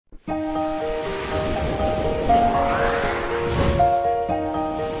Hello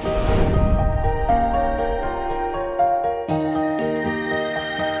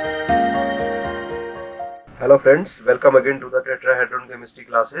friends, welcome again to the tetrahedron chemistry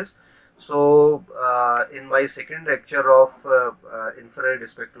classes. So in my second lecture of infrared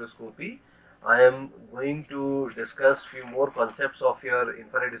spectroscopy, I am going to discuss few more concepts of your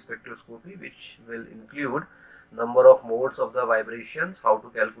infrared spectroscopy, which will include number of modes of the vibrations, how to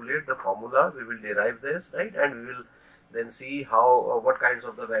calculate the formula, we will derive this, right, and we will then see how what kinds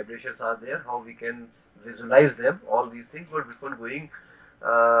of the vibrations are there, how we can visualize them, all these things. But before going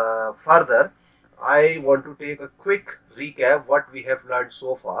further, I want to take a quick recap what we have learned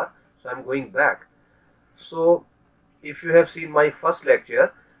so far. So I'm going back. So if you have seen my first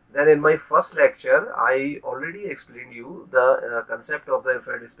lecture, then in my first lecture I already explained you the concept of the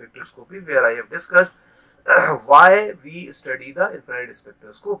infrared spectroscopy, where I have discussed why we study the infrared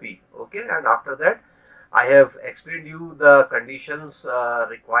spectroscopy. Okay, and after that I have explained you the conditions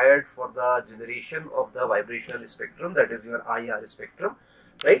required for the generation of the vibrational spectrum, that is your IR spectrum.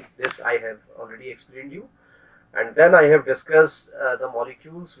 Right, this I have already explained you, and then I have discussed the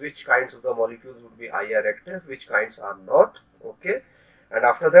molecules, which kinds of the molecules would be IR active, which kinds are not. Okay, and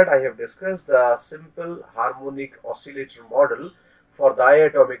after that I have discussed the simple harmonic oscillator model for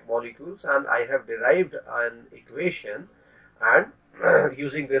diatomic molecules, and I have derived an equation, and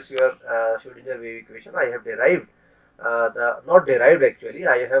using this your Schrodinger wave equation, I have derived not derived actually,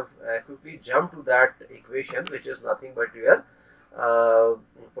 I have quickly jumped to that equation, which is nothing but your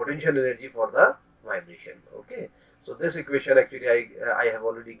potential energy for the vibration. Okay, so this equation actually I have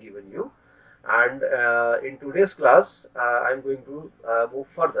already given you, and in today's class I am going to move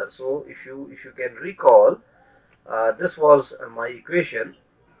further. So if you can recall, this was my equation,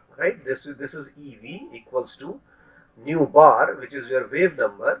 right? This is EV equals to nu bar, which is your wave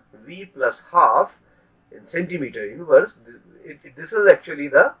number, V plus half in centimeter inverse. This is actually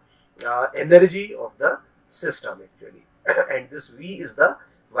the energy of the system actually. And this V is the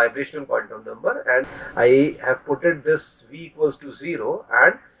vibrational quantum number, and I have put it this V equals to 0,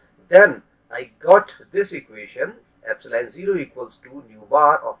 and then I got this equation, epsilon 0 equals to nu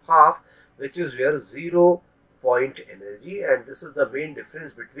bar of half, which is your 0 point energy. And this is the main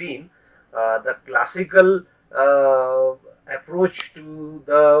difference between the classical approach to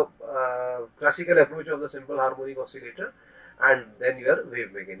the classical approach of the simple harmonic oscillator and then your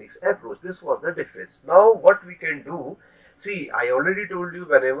wave mechanics approach. This was the difference. Now what we can do, see, I already told you,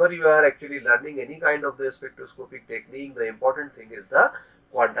 whenever you are actually learning any kind of the spectroscopic technique, the important thing is the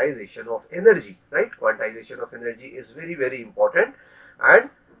quantization of energy, right? Quantization of energy is very, very important, and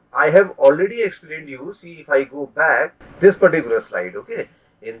I have already explained you. See, if I go back this particular slide, okay,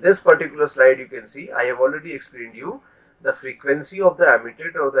 in this particular slide you can see I have already explained you the frequency of the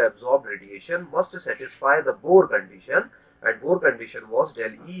emitted or the absorbed radiation must satisfy the Bohr condition, and Bohr condition was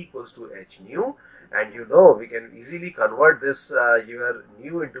del E equals to h nu, and you know we can easily convert this your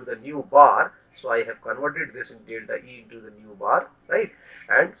nu into the nu bar. So I have converted this in delta E into the nu bar, right?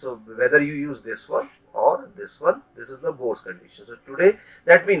 And so whether you use this one or this one, this is the Bohr's condition. So today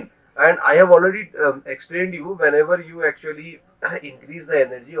that means, and I have already explained you, whenever you actually increase the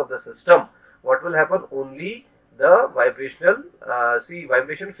energy of the system, what will happen? Only the vibrational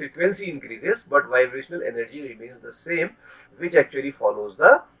vibration frequency increases, but vibrational energy remains the same, which actually follows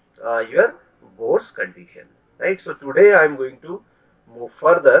the your Bohr's condition, right? So today I am going to move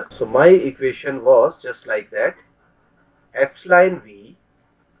further. So my equation was just like that: epsilon V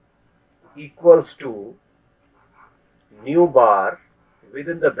equals to nu bar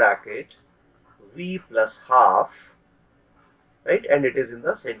within the bracket V plus half, right? And it is in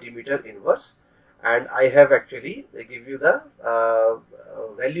the centimeter inverse. And I have actually give you the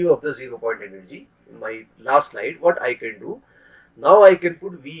value of the 0 point energy in my last slide. What I can do now, I can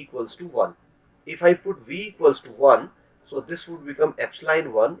put V equals to 1. If I put V equals to 1, so this would become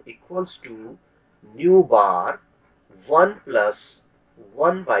epsilon 1 equals to nu bar 1 plus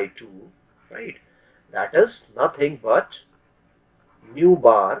 1 by 2, right? That is nothing but nu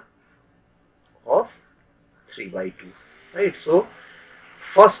bar of 3 by 2, right? So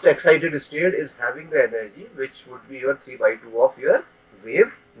first excited state is having the energy which would be your 3 by 2 of your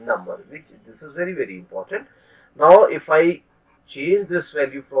wave number, which this is very, very important. Now if I change this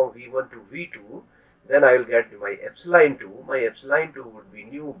value from V1 to V2, then I will get my epsilon 2. My epsilon 2 would be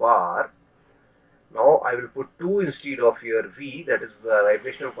nu bar. Now I will put 2 instead of your V, that is the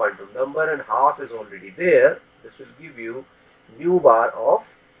vibrational quantum number, and half is already there. This will give you nu bar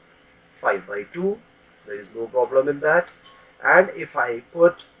of 5 by 2. There is no problem in that. And if I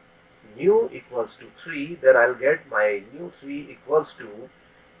put nu equals to 3, then I'll get my nu 3 equals to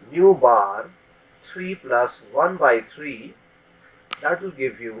nu bar 3 plus 1 by 3, that will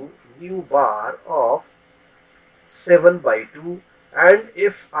give you nu bar of 7 by 2. And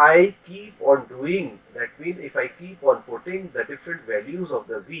if I keep on doing, that means if I keep on putting the different values of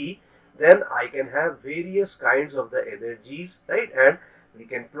the V, then I can have various kinds of the energies, right? And we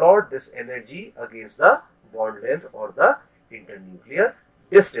can plot this energy against the bond length or the internuclear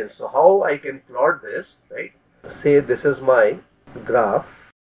distance. So how I can plot this, right? Say this is my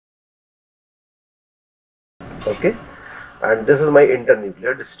graph, okay, and this is my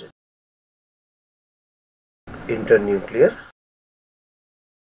internuclear distance. Internuclear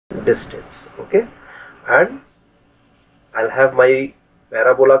distance, okay, and I'll have my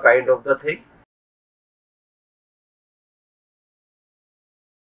parabola kind of the thing,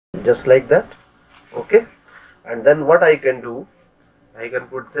 just like that, okay. And then what I can do, I can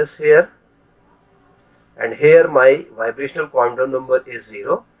put this here, and here my vibrational quantum number is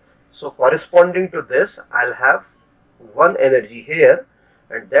 0. So corresponding to this, I'll have one energy here,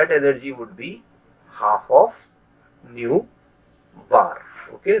 and that energy would be half of nu bar.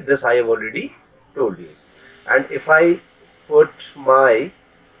 Okay, this I have already told you. And if I put my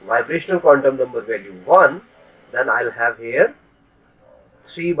vibrational quantum number value 1, then I'll have here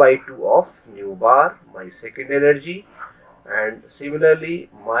 3 by 2 of nu bar, my second energy, and similarly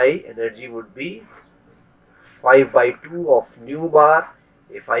my energy would be 5 by 2 of nu bar.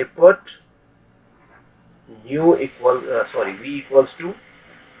 If I put V equals to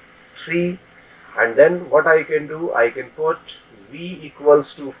 3, and then what I can do, I can put V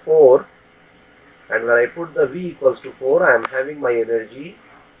equals to 4, and when I put the V equals to 4, I am having my energy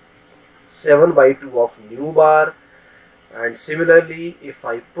 7 by 2 of nu bar. And similarly, if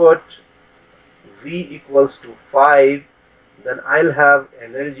I put V equals to 5, then I'll have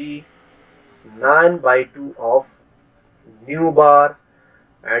energy 9 by 2 of nu bar.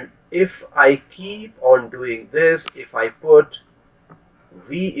 And if I keep on doing this, if I put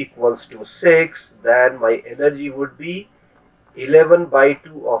V equals to 6, then my energy would be 11 by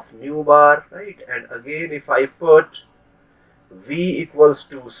 2 of nu bar, right? And again, if I put V equals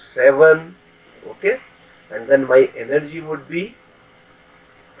to 7, okay, and then my energy would be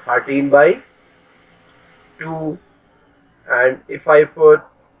 13 by 2. And if I put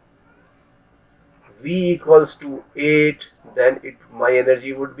V equals to 8, then my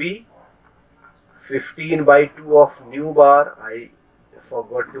energy would be 15 by 2 of nu bar. I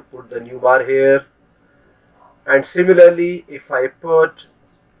forgot to put the nu bar here. And similarly, if I put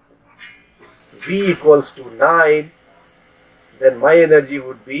V equals to 9, then my energy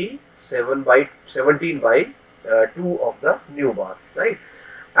would be 17 by 2 of the nu bar, right?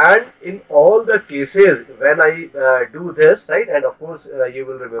 And in all the cases when I do this, right, and of course you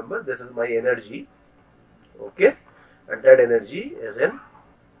will remember this is my energy, okay, and that energy is in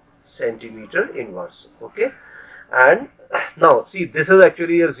centimeter inverse, okay. And now see, this is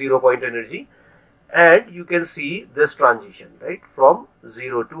actually your 0 point energy, and you can see this transition, right, from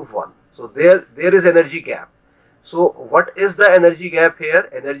 0 to 1. So there is energy gap. So what is the energy gap here?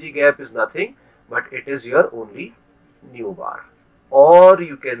 Energy gap is nothing but it is your only nu bar, or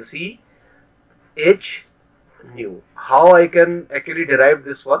you can see h nu. How I can actually derive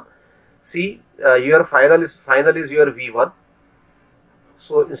this one? See, your final is your V1.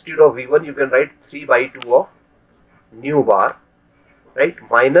 So instead of V1, you can write 3 by 2 of nu bar, right,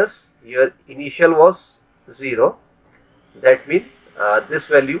 minus your initial was 0. That means this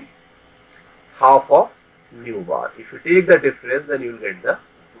value half of nu bar. If you take the difference, then you will get the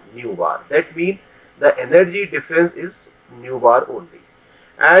nu bar. That means the energy difference is nu bar only.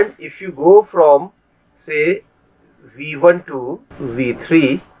 And if you go from say V1 to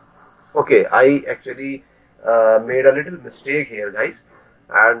V3, okay, I actually made a little mistake here, guys,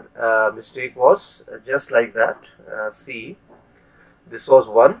 and mistake was just like that. See, this was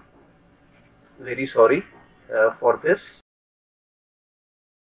 1. Very sorry for this.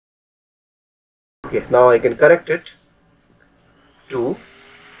 Okay, now I can correct it. 2,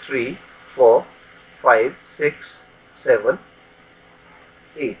 3, 4, 5, 6, 7,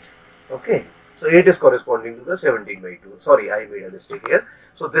 8. Okay, so 8 is corresponding to the 17 by 2. Sorry, I made a mistake here.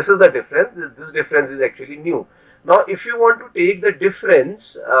 So this is the difference. This difference is actually nu. Now, if you want to take the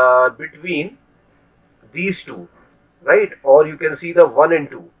difference between these two, right, or you can see the 1 and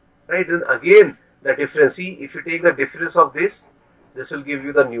 2, right, then again the difference. See, if you take the difference of this will give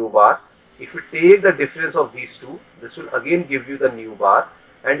you the nu bar. If you take the difference of these two, this will again give you the nu bar.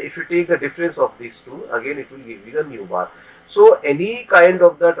 And if you take the difference of these two, again it will give you the nu bar. So any kind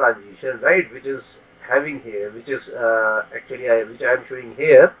of the transition, right, which is having here, which is actually which I am showing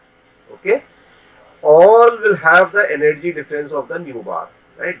here, okay, all will have the energy difference of the nu bar.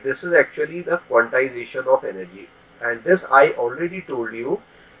 right? This is actually the quantization of energy, and this I already told you,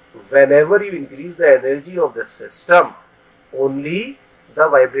 whenever you increase the energy of the system, only the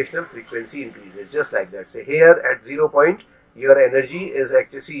vibrational frequency increases, just like that. Say here at 0 point, your energy is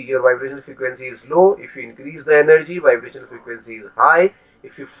actually, see, your vibrational frequency is low. If you increase the energy, vibrational frequency is high.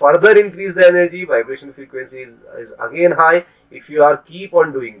 If you further increase the energy, vibration frequency is again high. If you keep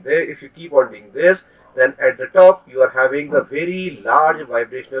on doing this, then at the top you are having the very large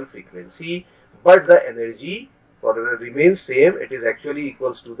vibrational frequency, but the energy remains same. It is actually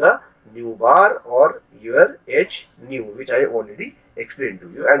equals to the nu bar or your h nu, which I already explained to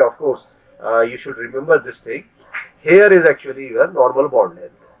you. And of course, you should remember this thing. Here is actually your normal bond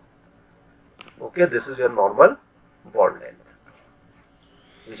length. Okay, this is your normal bond length,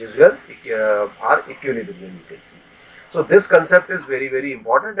 which is your our equilibrium, you can see. So this concept is very, very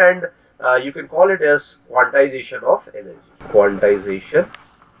important, and you can call it as quantization of energy. Quantization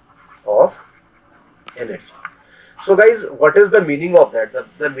of energy. So guys, what is the meaning of that?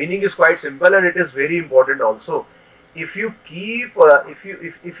 The meaning is quite simple, and it is very important also. If you keep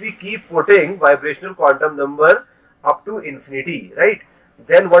if we keep putting vibrational quantum number up to infinity, right,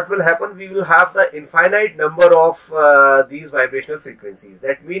 then what will happen? We will have the infinite number of these vibrational frequencies.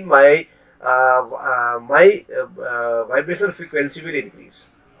 That means my vibrational frequency will increase,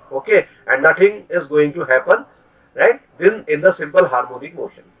 okay, and nothing is going to happen, right, then in the simple harmonic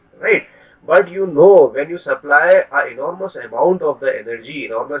motion, right? But you know, when you supply an enormous amount of the energy,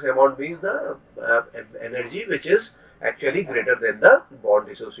 enormous amount means the energy which is actually greater than the bond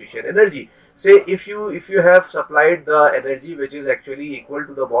dissociation energy. Say if you have supplied the energy which is actually equal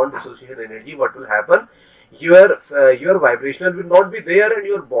to the bond dissociation energy, what will happen? Your vibrational will not be there and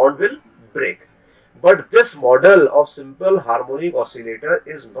your bond will break. But this model of simple harmonic oscillator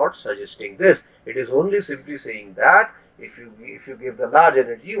is not suggesting this. It is only simply saying that if you give the large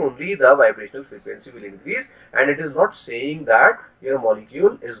energy, only the vibrational frequency will increase, and it is not saying that your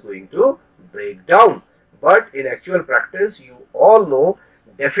molecule is going to break down. But in actual practice, you all know,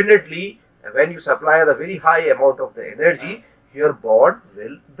 definitely when you supply the very high amount of the energy, your bond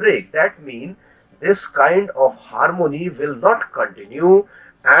will break. That means this kind of harmony will not continue,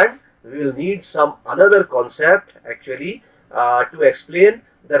 and we will need some another concept actually to explain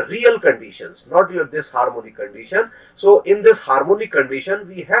the real conditions, not this harmonic condition. So in this harmonic condition,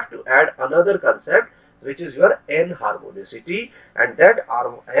 we have to add another concept, which is your n-harmonicity, and that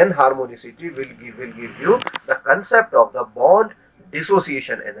n-harmonicity will give you the concept of the bond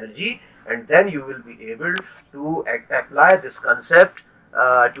dissociation energy, and then you will be able to apply this concept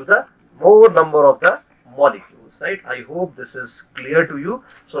to the more number of the molecules, right? I hope this is clear to you.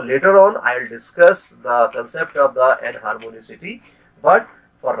 So later on I will discuss the concept of the n-harmonicity, but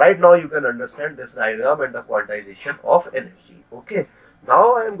for right now you can understand this diagram and the quantization of energy. Okay.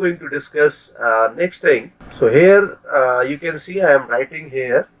 Now I am going to discuss next thing. So here you can see I am writing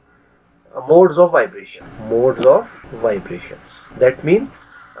here modes of vibration. Modes of vibrations. That means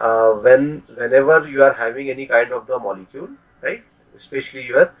whenever you are having any kind of the molecule, right, especially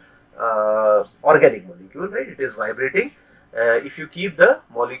your organic molecule, right, it is vibrating. If you keep the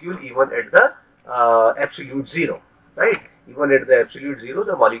molecule even at the absolute zero, right, even at the absolute zero,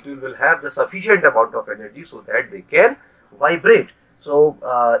 the molecule will have the sufficient amount of energy so that they can vibrate. So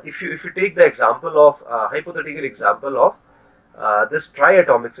if you take the example of hypothetical example of this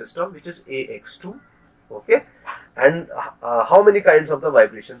triatomic system, which is AX2, okay, and how many kinds of the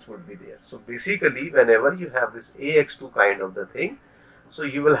vibrations would be there? So basically, whenever you have this AX2 kind of the thing, so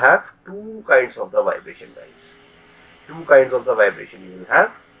you will have two kinds of the vibration, guys. Two kinds of the vibration you will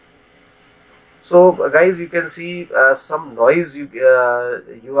have. So guys, you can see some noise you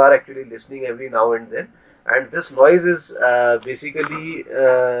are actually listening every now and then, and this noise is basically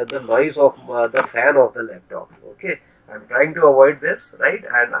the noise of the fan of the laptop. Okay, I am trying to avoid this, right,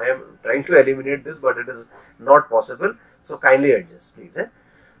 and I am trying to eliminate this, but it is not possible. So kindly adjust, please.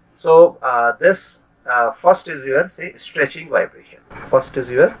 So this first is your, say, stretching vibration. First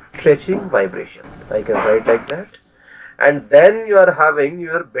is your stretching vibration. I can write like that. And then you are having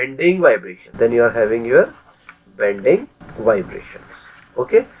your bending vibration. Then you are having your bending vibrations.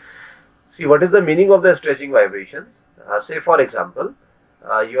 Okay. See, what is the meaning of the stretching vibrations? Say for example,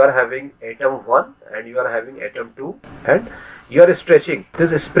 you are having atom 1 and you are having atom 2, and you are stretching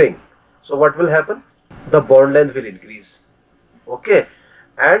this spring. So what will happen? The bond length will increase. Okay.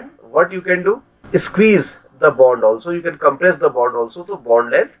 And what you can do? Squeeze the bond also. You can compress the bond also. So bond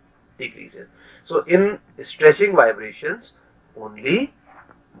length decreases. So in stretching vibrations, only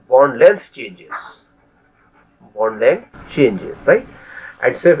bond length changes. Bond length changes, right?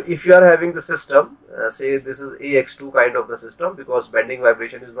 And say if you are having the system say this is AX2 kind of the system, because bending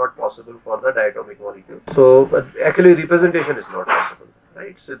vibration is not possible for the diatomic molecule. So but actually representation is not possible,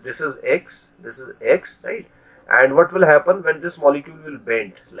 right? So this is X, this is X, right? And what will happen when this molecule will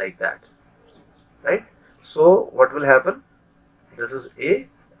bend like that, right? So what will happen? This is A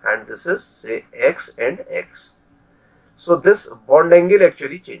and this is say X and X. So this bond angle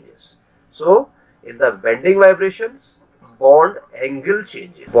actually changes. So in the bending vibrations, bond angle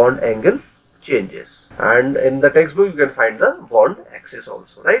changes. Bond angle changes. And in the textbook you can find the bond axis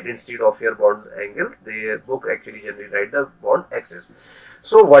also, right? Instead of your bond angle, the book actually generally write the bond axis.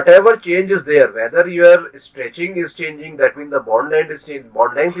 So whatever change is there, whether your stretching is changing, that means the bond length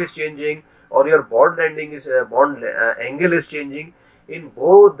is changing, or your bond ending is angle is changing. In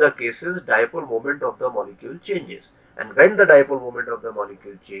both the cases, dipole moment of the molecule changes. And when the dipole moment of the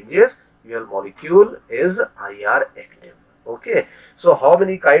molecule changes, your molecule is IR active. Okay. So how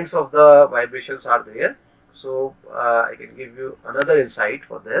many kinds of the vibrations are there? So I can give you another insight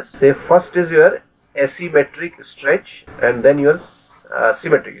for this. Say first is your asymmetric stretch, and then your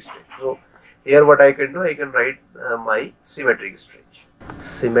symmetric stretch. So here what I can do, I can write my symmetric stretch.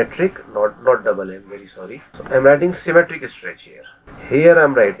 Symmetric, not double M, very sorry. So I am writing symmetric stretch here. Here I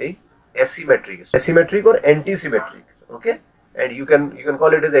am writing asymmetric or anti-symmetric. Okay, and you can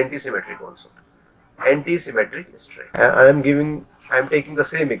call it as anti-symmetric also. Anti-symmetric stretch. I am taking the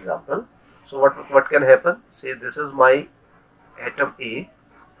same example. So what can happen? Say this is my atom A.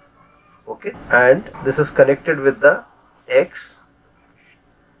 Okay, and this is connected with the X,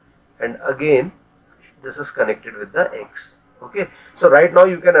 and again this is connected with the X. Okay, so right now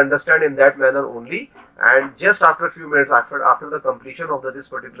you can understand in that manner only, and just after a few minutes after the completion of this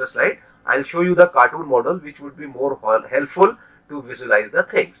particular slide, I'll show you the cartoon model which would be more helpful to visualize the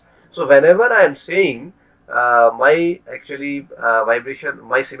things. So whenever I am saying my vibration,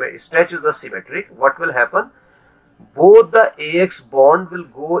 my stretch is the symmetric, what will happen? Both the AX bond will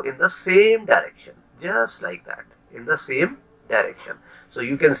go in the same direction, just like that, in the same direction. So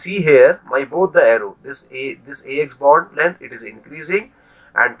you can see here both the arrow, this AX bond length, it is increasing,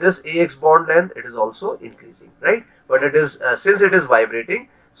 and this AX bond length, it is also increasing, right? But it is since it is vibrating,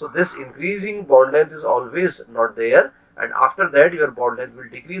 so this increasing bond length is always not there, and after that your bond length will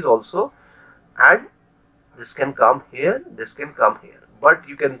decrease also, and this can come here, this can come here. But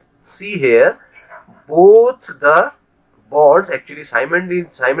you can see here both the bonds actually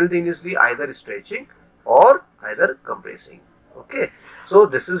simultaneously either stretching or either compressing. Okay, so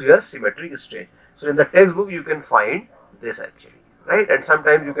this is your symmetric stretch. So in the textbook you can find this actually, right? And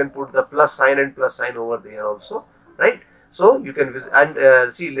sometimes you can put the plus sign and plus sign over there also, right? So you can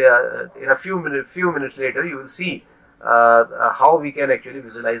see in a few minutes later you will see how we can actually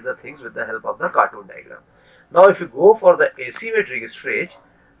visualize the things with the help of the cartoon diagram. Now if you go for the asymmetric stretch,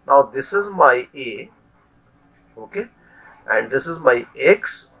 now this is my A, okay, and this is my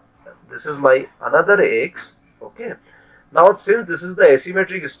X, this is my another X, okay. Now since this is the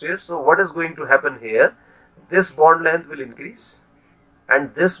asymmetric stretch, so what is going to happen here? This bond length will increase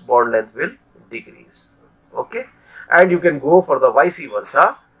and this bond length will decrease, okay. And you can go for the vice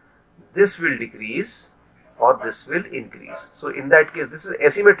versa, this will decrease or this will increase. So in that case, this is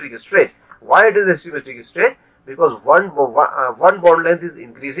asymmetric stretch. Why it is asymmetric stretch? Because one bond length is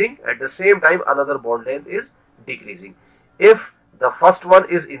increasing, at the same time another bond length is decreasing. If the first one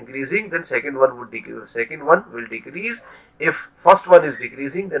is increasing, then second one will decrease. If first one is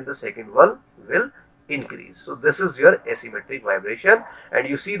decreasing, then the second one will increase. So this is your asymmetric vibration, and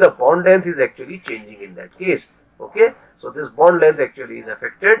you see the bond length is actually changing in that case. Okay, so this bond length actually is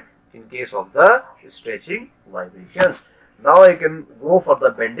affected in case of the stretching vibrations. Now I can go for the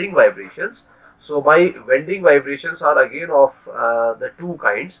bending vibrations. So my bending vibrations are again of the two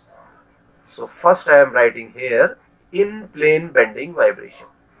kinds. So first I am writing here in plane bending vibration.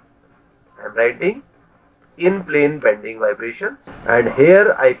 I am writing in plane bending vibration, and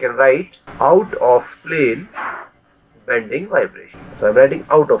here I can write out of plane bending vibration. So I am writing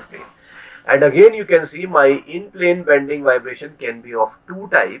out of plane. And again you can see my in plane bending vibration can be of two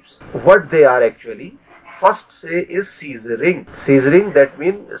types. What they are actually? First say is scissoring. Scissoring, that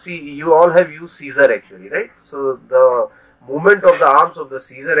means, see, you all have used scissor actually, right? So the movement of the arms of the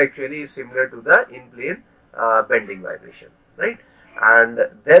scissor actually is similar to the in plane bending vibration, right? And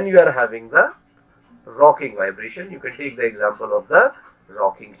then you are having the rocking vibration. You can take the example of the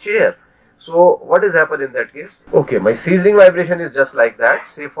rocking chair. So what is happening in that case? Okay, my scissoring vibration is just like that.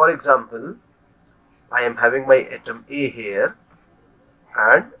 Say for example, I am having my atom A here,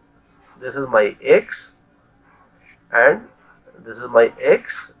 and this is my X, and this is my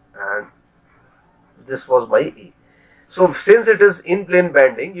X, and this was my A. So since it is in plane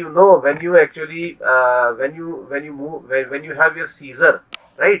bending, you know, when you actually when you move, when you have your scissor,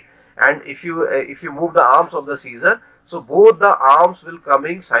 right, and if you move the arms of the scissor, so both the arms will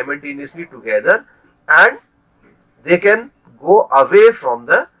coming simultaneously together, and they can go away from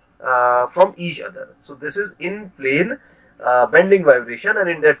the from each other. So this is in plane bending vibration, and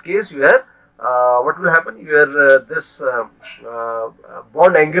in that case, your what will happen? Your this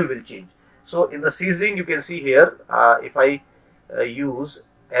bond angle will change. So in the scissoring, you can see here, if I use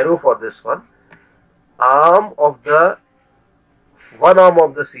arrow for this one, arm of the one arm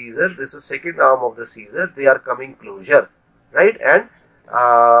of the scissor, this is second arm of the scissor, they are coming closer, right? And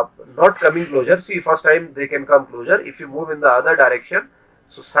not coming closer. See, first time they can come closer. If you move in the other direction,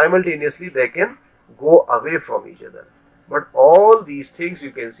 so simultaneously they can go away from each other. But all these things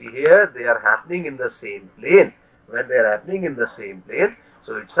you can see here, they are happening in the same plane. When they are happening in the same plane,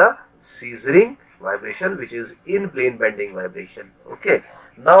 so it's a scissoring vibration, which is in plane bending vibration. Okay.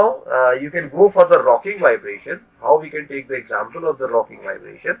 Now you can go for the rocking vibration. How we can take the example of the rocking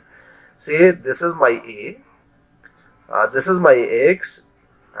vibration? Say this is my A, this is my X,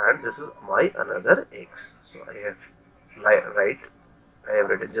 and this is my another X. So I have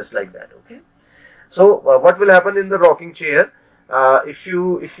written just like that. Okay. So what will happen in the rocking chair? If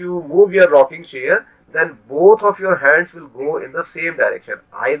you move your rocking chair, then both of your hands will go in the same direction,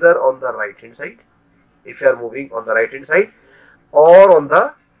 either on the right hand side, if you are moving on the right hand side, or on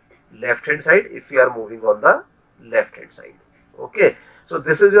the left hand side, if you are moving on the left hand side. Okay. So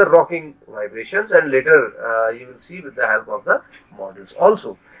this is your rocking vibrations, and later you will see with the help of the models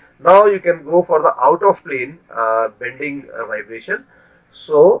also. Now you can go for the out of plane bending vibration.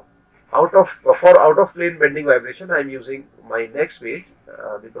 So for out of plane bending vibration, I am using my next page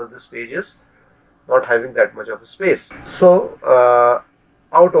because this page is not having that much of a space. So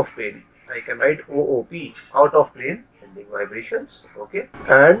out of plane, I can write OOP, out of plane bending vibrations. Okay,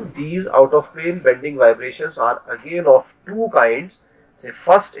 and these out of plane bending vibrations are again of two kinds. Say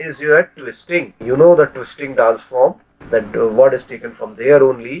first is your twisting. You know the twisting dance form, that word is taken from there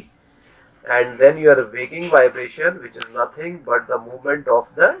only. And then your waking vibration, which is nothing but the movement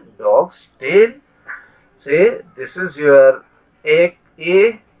of the dog's tail. Say this is your A,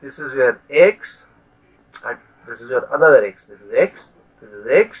 this is your X, and this is your another X. This is X, this is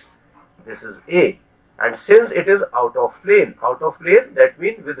X, this is A. And since it is out of plane, that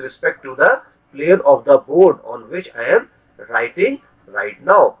means with respect to the plane of the board on which I am writing right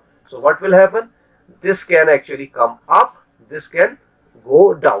now. So what will happen? This can actually come up, this can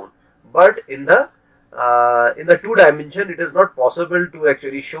go down. But in the 2 dimension, it is not possible to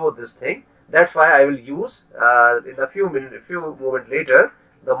actually show this thing. That's why I will use in a few moments later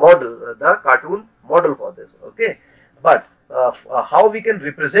the model, the cartoon model for this. Okay, but how we can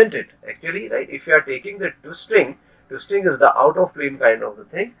represent it actually, right? If you are taking the twisting is the out of plane kind of the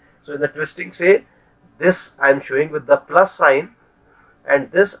thing. So in the twisting, say this I am showing with the plus sign,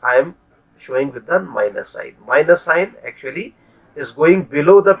 and this I am showing with the minus sign. Minus sign actually is going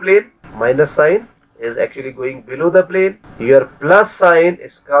below the plane. Minus sign is actually going below the plane. Your plus sign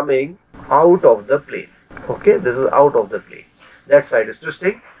is coming out of the plane. Okay, this is out of the plane. That's why it is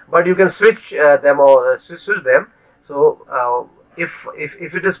twisting. But you can switch them or switch them. So if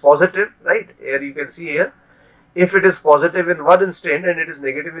it is positive, right? Here you can see here, if it is positive in one instant and it is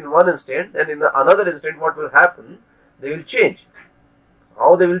negative in one instant, then in another instant what will happen? They will change.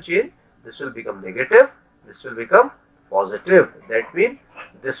 How they will change? This will become negative. This will become positive. That means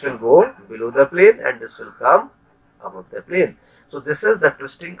this will go below the plane and this will come above the plane. So this is the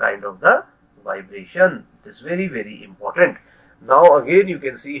twisting kind of the vibration. It is very, very important. Now again you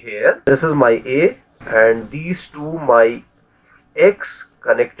can see here, this is my A and these two my X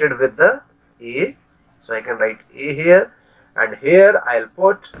connected with the A. So I can write A here, and here I'll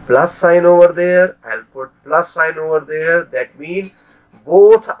put plus sign over there, I'll put plus sign over there. That means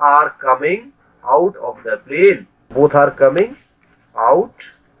both are coming out of the plane. Both are coming out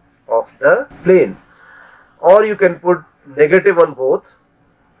of the plane. Or you can put negative on both.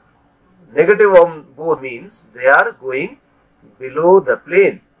 Negative on both means they are going below the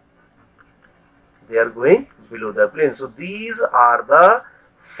plane. They are going below the plane. So these are the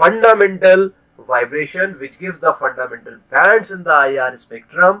fundamental vibration which gives the fundamental bands in the IR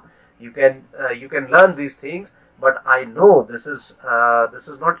spectrum. You can learn these things, but I know this is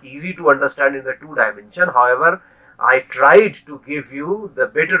not easy to understand in the 2 dimension. However, I tried to give you the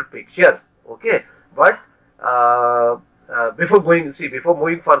better picture. Okay, but before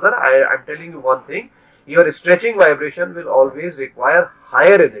moving further, I am telling you one thing. Your stretching vibration will always require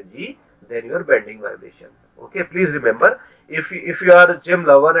higher energy then your bending vibration. Okay, please remember, if you are a gym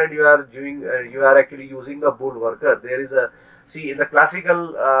lover and you are doing you are actually using a bull worker, there is a, see, in the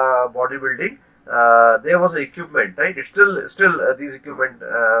classical bodybuilding, there was a equipment, right? It's still these equipment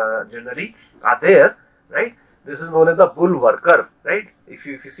generally are there, right? This is known as the bull worker, right? If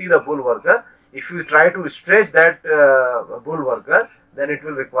you see the bull worker, if you try to stretch that bull worker, then it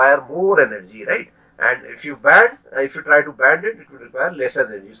will require more energy, right? And if you try to bend it, it will require less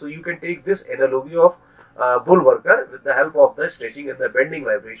energy. So you can take this analogy of bull worker with the help of the stretching and the bending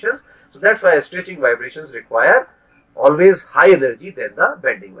vibrations. So that's why stretching vibrations require always high energy than the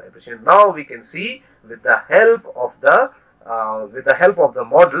bending vibration. Now we can see with the help of the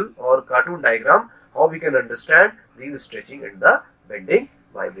model or cartoon diagram how we can understand these stretching and the bending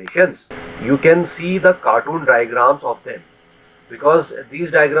vibrations. You can see the cartoon diagrams of them, because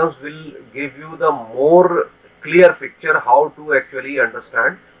these diagrams will give you the more clear picture how to actually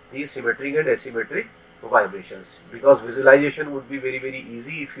understand these symmetric and asymmetric vibrations, because visualization would be very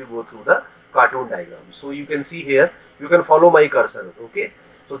easy if you go through the cartoon diagram. So you can see here, you can follow my cursor. Okay,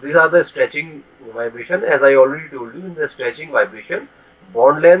 so these are the stretching vibration. As I already told you, in the stretching vibration,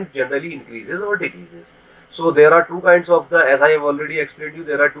 bond length generally increases or decreases. So there are two kinds of the, as I have already explained you,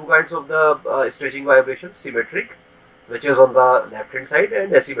 there are two kinds of the stretching vibration: symmetric, which is on the left hand side,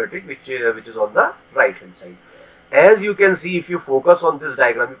 and asymmetric, which is on the right hand side. As you can see, if you focus on this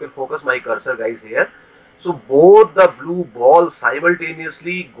diagram, you can focus my cursor, guys, here. So both the blue balls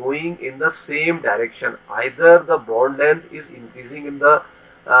simultaneously going in the same direction. Either the bond length is increasing in the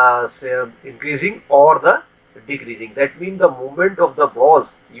increasing or the decreasing. That means the movement of the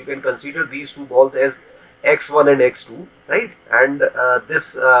balls, you can consider these two balls as x1 and x2, right? And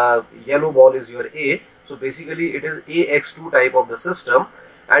this yellow ball is your A. So basically it is AX2 type of the system,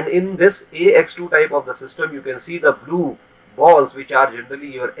 and in this AX2 type of the system, you can see the blue balls, which are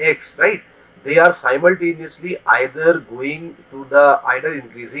generally your X, right? They are simultaneously either going to either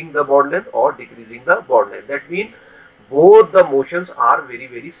increasing the bond length or decreasing the bond length. That means both the motions are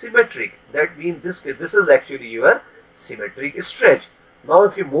very symmetric. That means this is actually your symmetric stretch. Now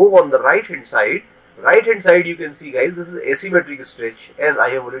if you move on the right hand side, you can see, guys, this is asymmetric stretch, as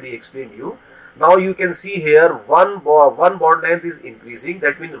I have already explained you. Now you can see here one bond length is increasing.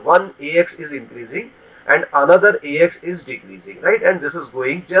 That means one AX is increasing and another AX is decreasing, right? And this is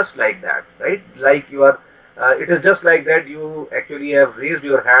going just like that, right? Like you are, it is just like that. You actually have raised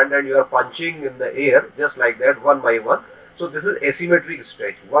your hand and you are punching in the air, just like that, one by one. So this is asymmetric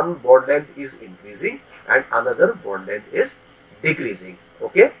stretch. One bond length is increasing and another bond length is decreasing.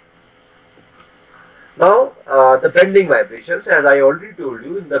 Okay. Now the bending vibrations, as I already told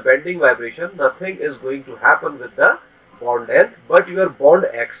you, in the bending vibration, nothing is going to happen with the bond length, but your bond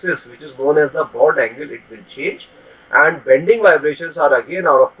axis, which is known as the bond angle, it will change. And bending vibrations are again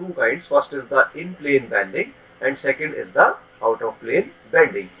out of two kinds. First is the in-plane bending and second is the out-of-plane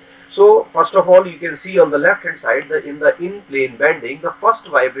bending. So first of all, you can see on the left hand side, in the in-plane bending, the first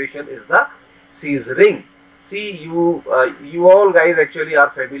vibration is the scissoring. See, you all guys actually are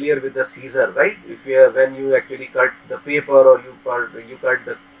familiar with the scissor, right? If when you actually cut the paper or you cut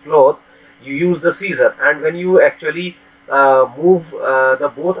the cloth, you use the scissor, and when you actually move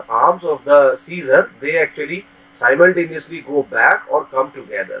the both arms of the scissor, they actually simultaneously go back or come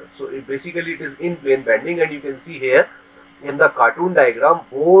together. So basically it is in plane bending, and you can see here in the cartoon diagram,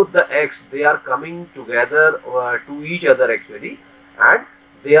 both the X, they are coming together to each other actually, and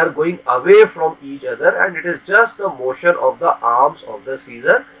they are going away from each other, and it is just the motion of the arms of the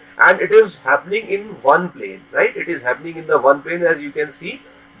scissor, and it is happening in one plane, right? It is happening in the one plane. As you can see,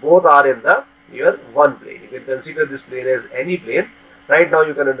 both are in the your one plane. You can consider this plane as any plane. Right now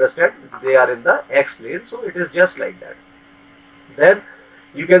you can understand they are in the X plane, so it is just like that. Then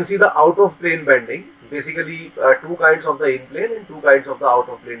you can see the out of plane bending. Basically two kinds of the in plane and two kinds of the out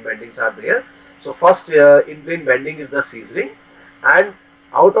of plane bendings are there. So first in plane bending is the scissoring, and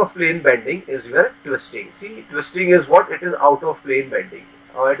out of plane bending is your twisting. See, twisting is what? It is out of plane bending.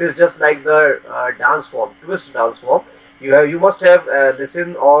 It is just like the dance form, twist dance form. You must have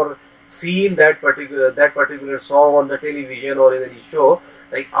listened or seen that particular song on the television or in any show,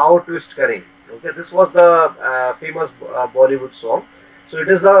 like "Aao Twist Kare." Okay, this was the famous Bollywood song. So it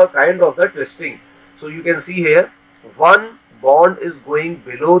is the kind of the twisting. So you can see here, one bond is going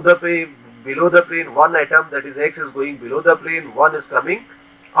below the plane, one atom, that is X, is going below the plane, one is coming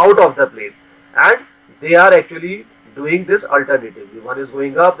out of the plane, and they are actually doing this alternatively. One is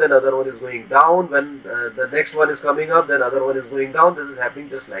going up, then other one is going down. When the next one is coming up, then other one is going down. This is happening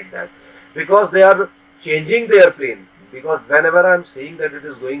just like that, because they are changing their plane. Because whenever I am saying that it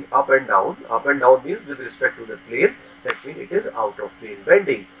is going up and down means with respect to the plane, that means it is out of plane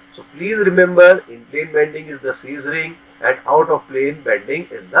bending. So please remember, in plane bending is the scissoring and out of plane bending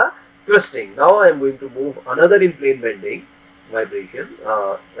is the twisting. Now I am going to move another in plane bending vibration,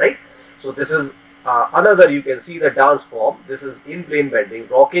 right? So this is another, you can see the dance form. This is in plane bending.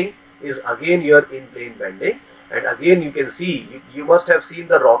 Rocking is again your in plane bending, and again you can see, you must have seen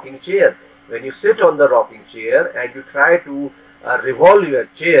the rocking chair. When you sit on the rocking chair and you try to revolve your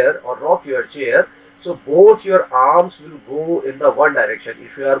chair or rock your chair, so both your arms will go in the one direction.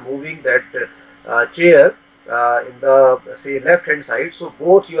 If you are moving that chair in the, say, left hand side, so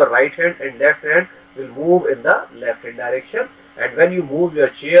both your right hand and left hand will move in the left hand direction. And when you move your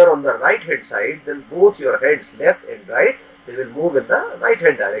chair on the right hand side, then both your hands, left and right, they will move in the right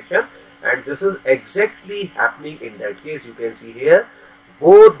hand direction. And this is exactly happening in that case. You can see here,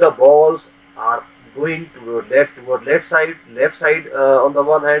 both the balls are going toward left side on the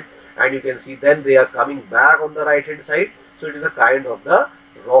one hand, and you can see then they are coming back on the right hand side. So it is a kind of the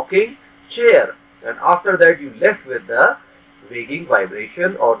rocking chair. And after that, you left with the wagging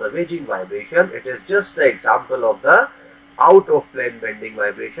vibration or the wedging vibration. It is just the example of the out of plane bending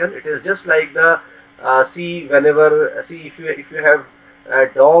vibration. It is just like the see if you have a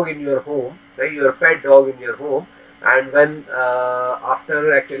dog in your home, right, your pet dog in your home, and when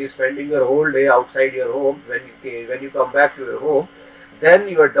after actually spending your whole day outside your home, when you come back to your home, then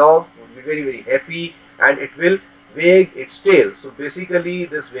your dog will be very, very happy and it will wag its tail. So basically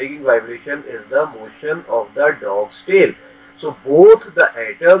this wagging vibration is the motion of the dog's tail. So both the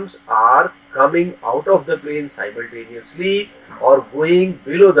atoms are coming out of the plane simultaneously or going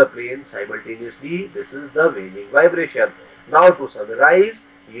below the plane simultaneously. This is the wagging vibration. Now to summarize,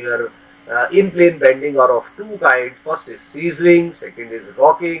 your in plane bending are of two kinds. First is scissoring, second is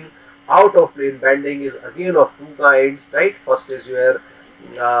rocking. Out of plane bending is again of two kinds, right? First is your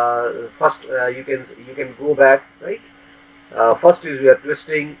you can go back, right? First is your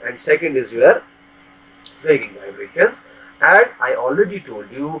twisting and second is your wagging vibrations. And I already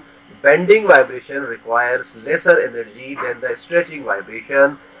told you, bending vibration requires lesser energy than the stretching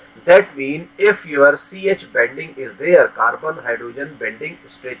vibration. That means if your CH bending is there, carbon hydrogen bending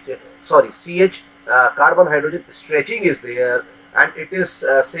CH carbon hydrogen stretching is there, and it is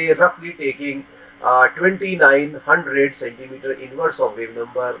say roughly taking 2900 centimeter inverse of wave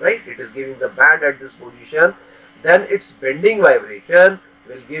number, right? It is giving the band at this position. Then its bending vibration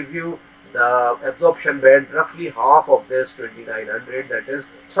will give you the absorption band roughly half of this 2900, that is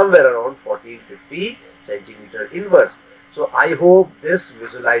somewhere around 1450 centimeter inverse. So I hope this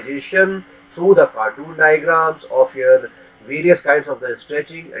visualization through the cartoon diagrams of your various kinds of the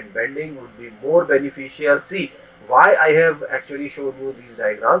stretching and bending would be more beneficial. See why I have actually shown you these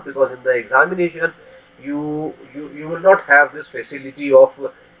diagrams, because in the examination you will not have this facility of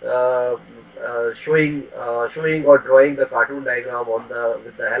showing or drawing the cartoon diagram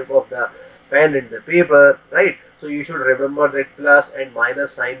with the help of the pen and the paper, right? So you should remember that plus and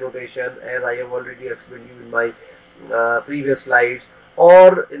minus sign notation, as I have already explained you in my previous slides,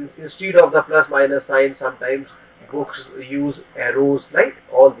 or instead of the plus minus sign, sometimes books use arrows, right?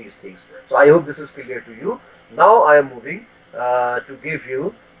 All these things. So I hope this is clear to you. Now I am moving to give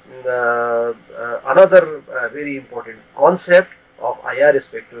you another very important concept of IR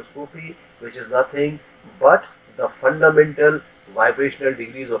spectroscopy, which is nothing but the fundamental vibrational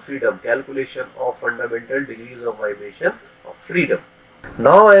degrees of freedom, calculation of fundamental degrees of vibration of freedom.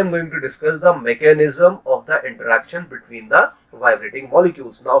 Now I am going to discuss the mechanism of the interaction between the vibrating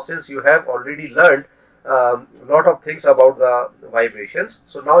molecules. Now since you have already learned a lot of things about the vibrations,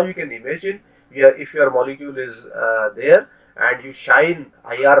 so now you can imagine if your molecule is there and you shine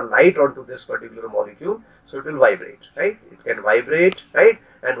IR light onto this particular molecule, so it will vibrate, right? It can vibrate, right?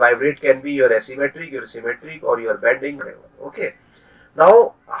 And vibrate can be your asymmetric, your symmetric, or your bending, whatever. Okay.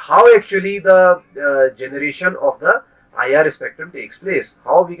 Now, how actually the generation of the IR spectrum takes place?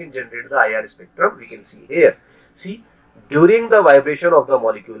 How we can generate the IR spectrum? We can see here. See, during the vibration of the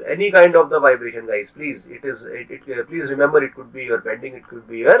molecule, any kind of the vibration, guys, please, please remember, it could be your bending, it could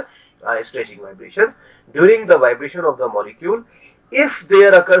be your stretching vibrations. During the vibration of the molecule, if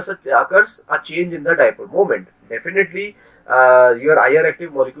there occurs a change in the dipole moment, definitely your IR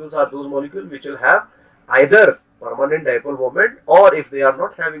active molecules are those molecules which will have either permanent dipole moment, or if they are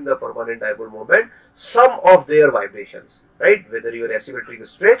not having the permanent dipole moment, some of their vibrations, right? Whether your asymmetric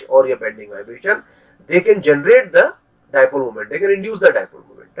stretch or your bending vibration, they can generate the dipole moment, they can induce the dipole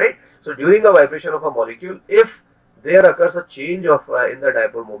moment, right? So during the vibration of a molecule, if there occurs a change of in the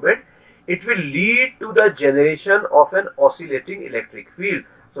dipole moment, it will lead to the generation of an oscillating electric field.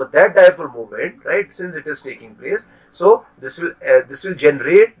 So that dipole moment, right, since it is taking place, so this will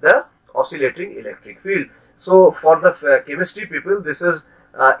generate the oscillating electric field. So for the chemistry people, this is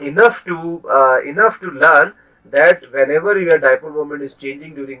enough to learn that whenever your dipole moment is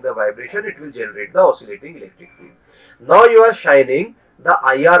changing during the vibration, it will generate the oscillating electric field. Now you are shining the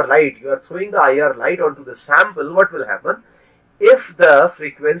IR light, you are throwing the IR light onto the sample. What will happen? If the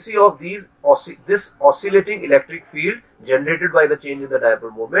frequency of this oscillating electric field generated by the change in the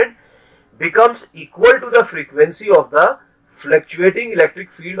dipole moment becomes equal to the frequency of the fluctuating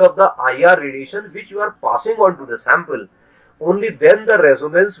electric field of the IR radiation which you are passing on to the sample, only then the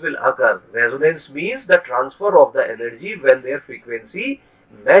resonance will occur. Resonance means the transfer of the energy when their frequency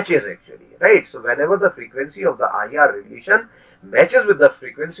matches actually, right? So whenever the frequency of the IR radiation matches with the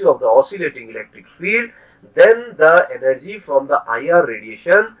frequency of the oscillating electric field, then the energy from the IR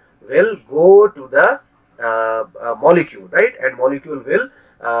radiation will go to the molecule, right? And molecule will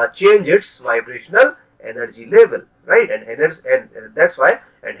change its vibrational energy level, right? And that's why,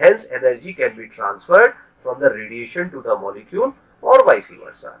 and hence energy can be transferred from the radiation to the molecule or vice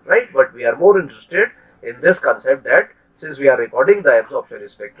versa, right? But we are more interested in this concept that since we are recording the absorption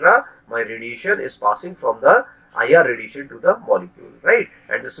spectra, my radiation is passing from the IR radiation to the molecule, right?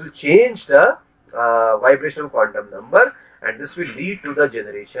 And this will change the vibrational quantum number, and this will lead to the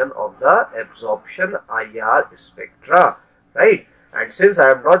generation of the absorption IR spectra, right? And since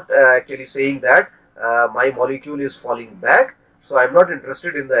I am not actually saying that my molecule is falling back, so I am not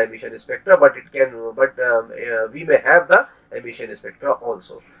interested in the emission spectra, but we may have the emission spectra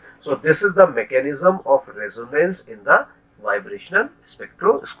also. So this is the mechanism of resonance in the vibrational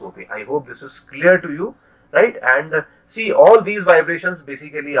spectroscopy. I hope this is clear to you, right? And see, all these vibrations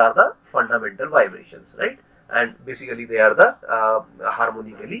basically are the fundamental vibrations, right? And basically they are the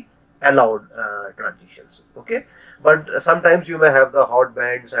harmonically allowed transitions, okay? But sometimes you may have the hot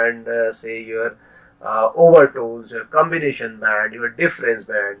bands and say your overtones, your combination band, your difference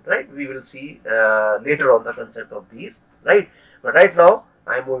band, right? We will see later on the concept of these, right? But right now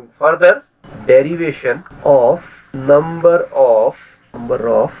I am moving further. Derivation of number of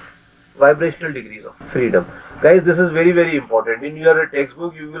vibrational degrees of freedom. Guys, this is very, very important. In your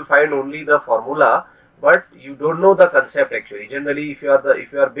textbook you will find only the formula, but you don't know the concept actually. Generally, if you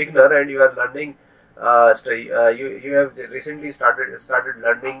are beginner and you are learning, you have recently started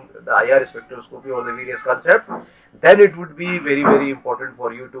learning the IR spectroscopy or the various concepts, then it would be very, very important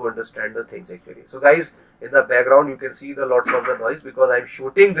for you to understand the things actually. So guys, in the background you can see the lots of the noise because I am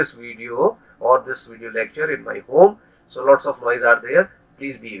shooting this video or this video lecture in my home, so lots of noise are there.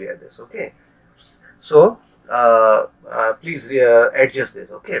 Please be aware of this, okay? So please adjust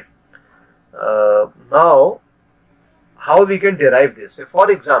this, okay? Now, how we can derive this? So for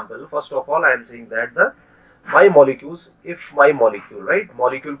example, first of all, I am saying that my molecules, if my molecule, right?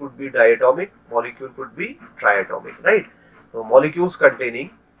 Molecule could be diatomic, molecule could be triatomic, right? So molecules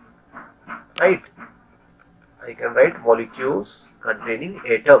containing, right? I can write molecules containing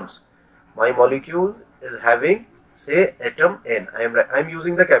atoms. My molecule is having, say, atom N. I am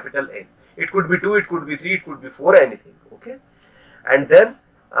using the capital N. It could be 2, it could be 3, it could be 4, anything, okay? And then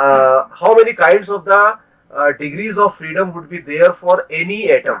how many kinds of the degrees of freedom would be there for any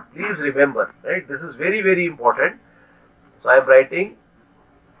atom? Please remember, right? This is very, very important. So I am writing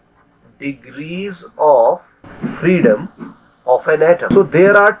degrees of freedom of an atom. So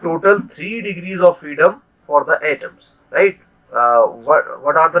there are total 3 degrees of freedom for the atoms, right?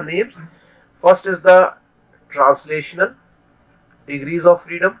 What are the names? First is the translational degrees of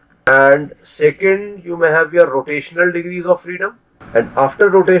freedom, and second you may have your rotational degrees of freedom, and after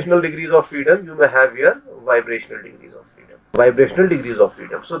rotational degrees of freedom you may have your vibrational degrees of freedom. Vibrational degrees of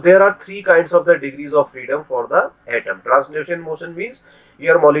freedom. So there are 3 kinds of the degrees of freedom for the atom. Translation motion means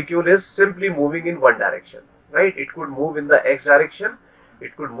your molecule is simply moving in one direction, right? It could move in the x direction,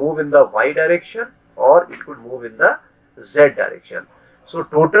 it could move in the y direction, or it could move in the z direction. So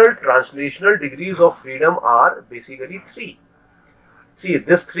total translational degrees of freedom are basically 3. See,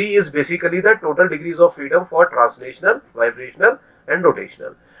 this 3 is basically the total degrees of freedom for translational, vibrational and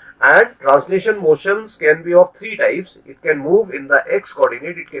rotational. And translation motions can be of 3 types. It can move in the x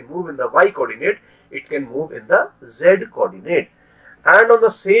coordinate, it can move in the y coordinate, it can move in the z coordinate. And on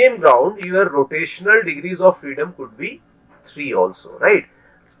the same ground, your rotational degrees of freedom could be 3 also, right?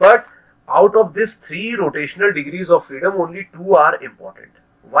 But out of these 3 rotational degrees of freedom, only 2 are important.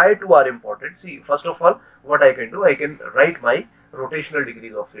 Why 2 are important? See, first of all, what I can do, I can write my rotational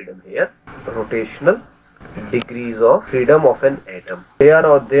degrees of freedom here. Rotational degrees of freedom of an atom. They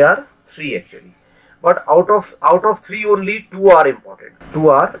are 3 actually. But out of 3, only 2 are important. 2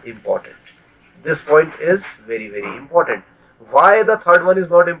 are important. This point is very, very important. Why the third one is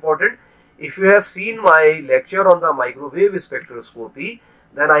not important? If you have seen my lecture on the microwave spectroscopy,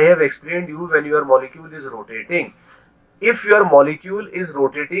 then I have explained you when your molecule is rotating, if your molecule is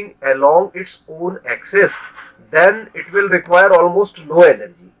rotating along its own axis, then it will require almost no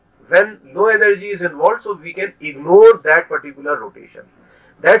energy. When no energy is involved, so we can ignore that particular rotation.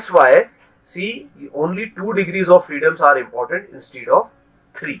 That's why, see, only 2 degrees of freedoms are important instead of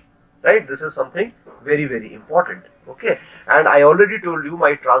 3. Right? This is something very, very important. Okay. And I already told you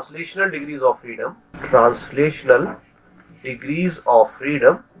my translational degrees of freedom. Translational degrees of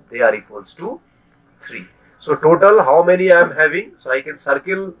freedom, they are equals to 3. So total how many I am having? So I can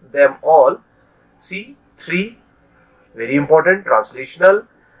circle them all. See, 3, very important, translational,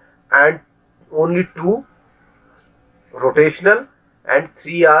 and only 2 rotational, and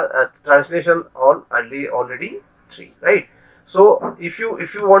 3 are translational, all already 3, right? So if you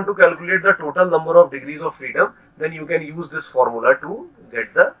want to calculate the total number of degrees of freedom, then you can use this formula to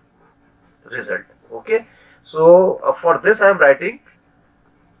get the result. Okay. So for this I am writing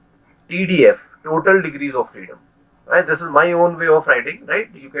TDF, total degrees of freedom. Right. This is my own way of writing. Right.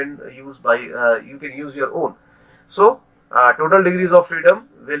 You can use your own. So total degrees of freedom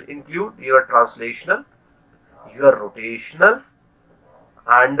will include your translational, your rotational,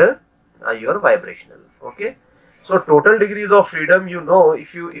 and your vibrational. Okay. So total degrees of freedom, you know,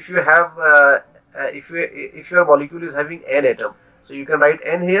 if your molecule is having n atom, so you can write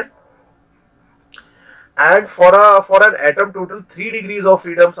n here. And for an atom total 3 degrees of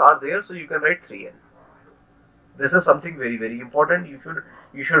freedoms are there, so you can write 3n. This is something very, very important. You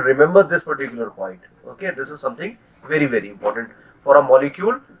should remember this particular point. Okay, this is something very, very important. For a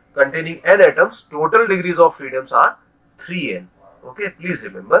molecule containing n atoms, total degrees of freedoms are 3n. Okay, please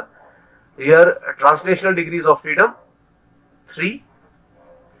remember. Here translational degrees of freedom 3,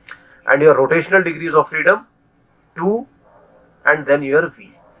 and your rotational degrees of freedom 2, and then your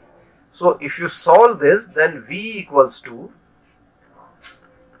V. So if you solve this, then V equals to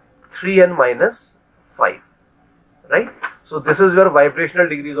 3n minus 5, right? So this is your vibrational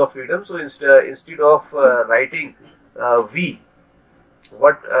degrees of freedom. So instead of writing V,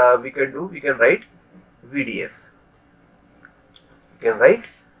 what we can do, we can write VDF. You can write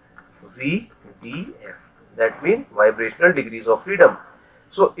VDF. That means vibrational degrees of freedom.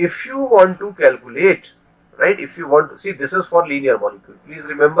 So if you want to calculate, right, if you want to see, this is for linear molecule. Please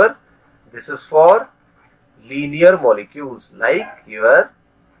remember, this is for linear molecules like your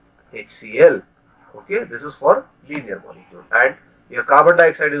HCl. Okay, this is for linear molecule, and your carbon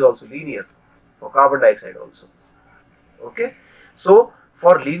dioxide is also linear for carbon dioxide also. Okay, so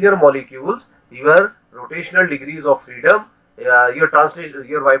for linear molecules, your rotational degrees of freedom, your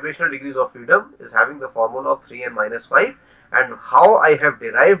vibrational degrees of freedom is having the formula of 3n minus 5. And how I have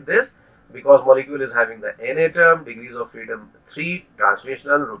derived this, because molecule is having the n atom, degrees of freedom 3,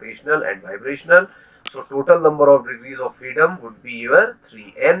 translational, rotational, and vibrational. So total number of degrees of freedom would be your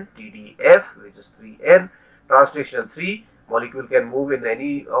 3n TDF, which is 3n. Translational 3, molecule can move in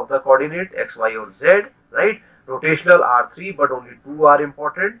any of the coordinate x, y, or z, right? Rotational are 3, but only 2 are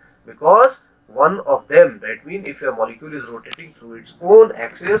important, because one of them, that means if your molecule is rotating through its own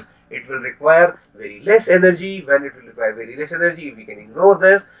axis, it will require very less energy. When it will require very less energy, we can ignore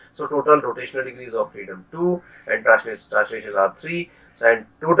this. So total rotational degrees of freedom 2, and translational are 3. So, and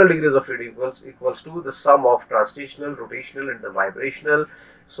total degrees of freedom equals to the sum of translational, rotational, and the vibrational.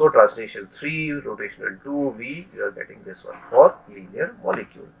 So translational 3, rotational 2, V, you are getting this one for linear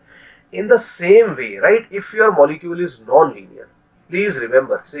molecule. In the same way, right, if your molecule is non-linear, please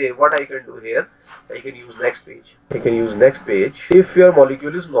remember, say what I can do here, I can use next page. I can use next page. If your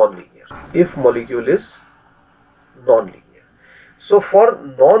molecule is non-linear, if molecule is non-linear. So for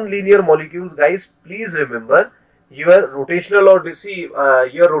non-linear molecules, guys, please remember your rotational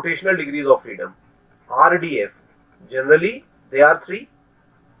your rotational degrees of freedom, RDF, generally they are 3.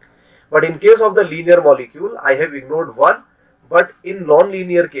 But in case of the linear molecule, I have ignored 1. But in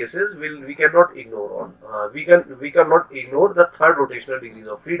non-linear cases, we cannot ignore we cannot ignore the third rotational degrees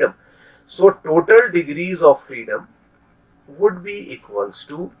of freedom. So total degrees of freedom would be equals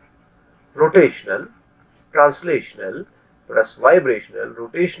to rotational, translational, plus vibrational.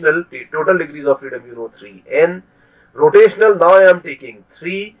 Rotational, total degrees of freedom, you know, 3n. Rotational, now I am taking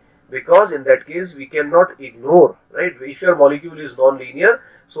 3, because in that case we cannot ignore, right? If your molecule is non-linear,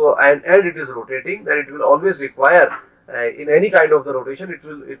 so and it is rotating, then it will always require in any kind of the rotation,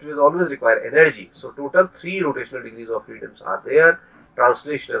 it will always require energy. So total 3 rotational degrees of freedoms are there.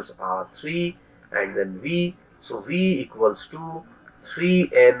 Translationals are 3, and then V. So V equals to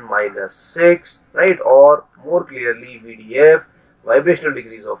 3n minus 6, right? Or more clearly, VDF, vibrational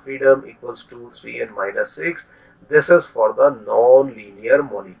degrees of freedom, equals to 3n minus 6. This is for the non-linear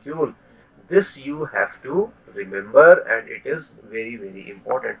molecule. This you have to remember, and it is very, very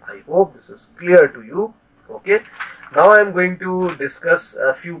important. I hope this is clear to you. Okay. Now I am going to discuss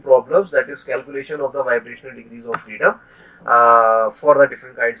a few problems, that is calculation of the vibrational degrees of freedom for the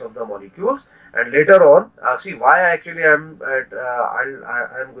different kinds of the molecules, and later on see why actually I am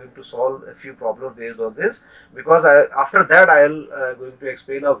going to solve a few problems based on this, because after that I will going to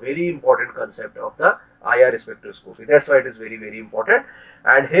explain a very important concept of the IR spectroscopy. That's why it is very, very important.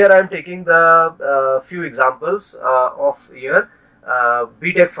 And here I am taking the few examples of your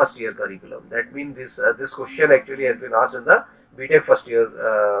BTech first year curriculum. That means this question actually has been asked in the BTech first year.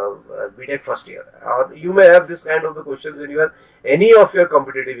 Or you may have this kind of the questions in your any of your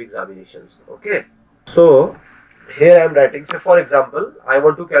competitive examinations. Okay. So here I am writing, say for example, I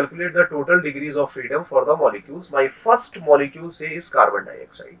want to calculate the total degrees of freedom for the molecules. My first molecule, say, is carbon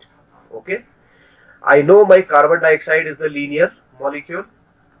dioxide. Okay. I know my carbon dioxide is the linear molecule,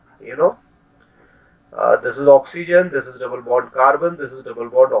 you know. This is oxygen, this is double bond carbon, this is double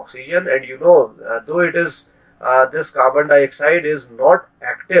bond oxygen, and you know, though it is this carbon dioxide is not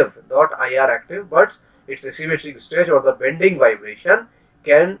active, not IR active, but its asymmetric stage or the bending vibration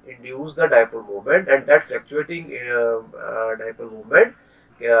can induce the dipole moment, and that fluctuating dipole moment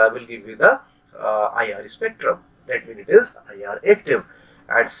will give you the IR spectrum. That means it is IR active.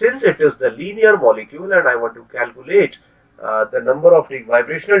 And since it is the linear molecule and I want to calculate the number of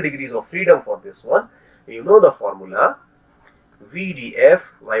vibrational degrees of freedom for this one, you know the formula VDF,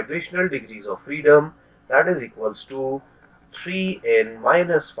 vibrational degrees of freedom, that is equals to 3n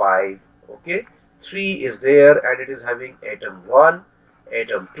minus 5. Okay, 3 is there and it is having atom 1,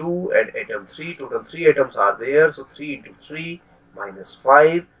 atom 2 and atom 3. Total 3 atoms are there. So 3 into 3 minus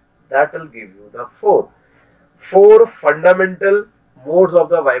 5, that will give you the 4. 4 fundamental modes of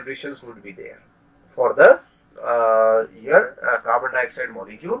the vibrations would be there for the carbon dioxide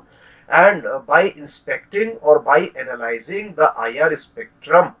molecule. And by inspecting or by analyzing the IR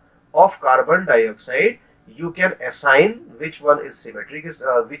spectrum of carbon dioxide, you can assign which one is symmetric,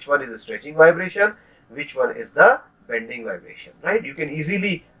 which one is a stretching vibration, which one is the bending vibration, right? You can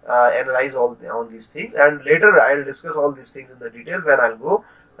easily analyze all these things, and later I will discuss all these things in the detail when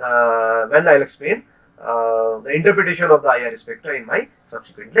I'll explain the interpretation of the IR spectra in my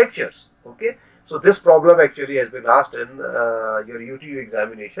subsequent lectures. Okay, so this problem actually has been asked in your UTU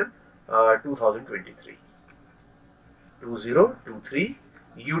examination 2023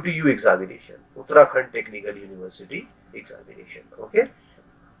 UTU examination, Uttarakhand Technical University examination. Okay,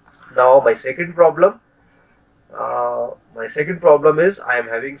 now my second problem is I am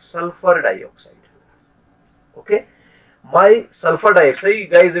having sulfur dioxide. Okay, my sulfur dioxide,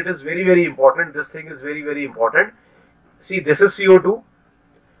 guys, it is very, very important. This thing is very, very important. See, this is CO2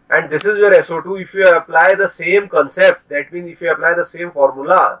 and this is your SO2. If you apply the same concept, that means if you apply the same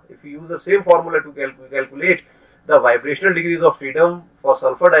formula, if you use the same formula to calculate the vibrational degrees of freedom for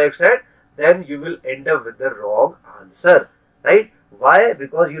sulfur dioxide, then you will end up with the wrong answer, right? Why?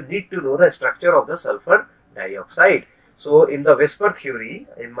 Because you need to know the structure of the sulfur dioxide. So in the Whisper theory,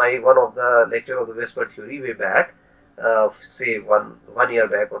 in my one of the lecture of the Whisper theory way back, say one year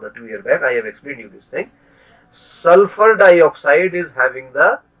back or the 2 year back, I have explained you this thing. Sulfur dioxide is having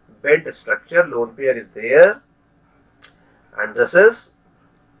the bent structure, lone pair is there, and this is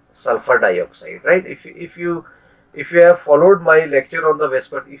sulfur dioxide, right? If you have followed my lecture on the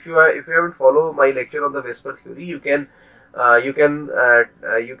Whisper, if you haven't followed my lecture on the Whisper theory, you can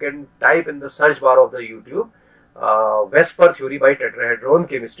type in the search bar of the YouTube Whisper theory by tetrahedron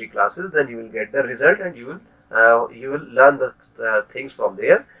chemistry classes, then you will get the result and you will learn the things from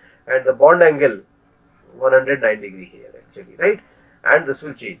there. And the bond angle 109 degree here actually, right? And this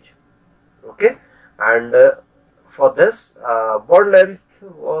will change. Okay, and for this bond length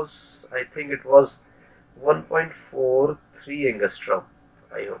was, I think it was 1.43 angstrom,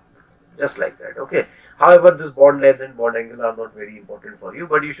 I hope, just like that. Okay, however, this bond length and bond angle are not very important for you,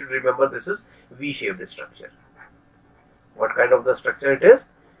 but you should remember this is V-shaped structure. What kind of the structure it is?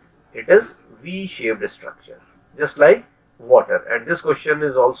 It is V-shaped structure, just like water. And this question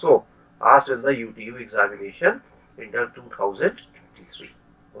is also asked in the UTU examination in the 2023.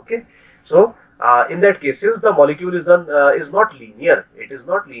 Okay, so in that case, since the molecule is not linear, it is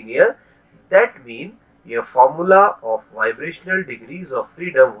not linear. That means your formula of vibrational degrees of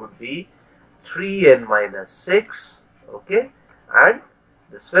freedom would be 3n minus 6. Okay, and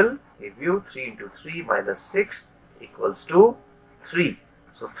this will give you 3 into 3 minus 6 equals to 3.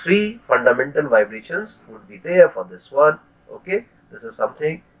 So 3 fundamental vibrations would be there for this one. Okay, this is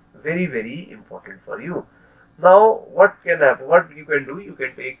something very, very important for you. Now what can happen? What you can do? You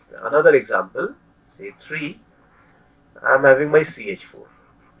can take another example. Say 3. I am having my CH4.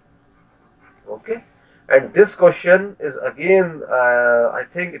 Okay, and this question is again I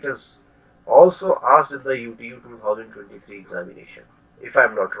think it is also asked in the UTU 2023 examination, if I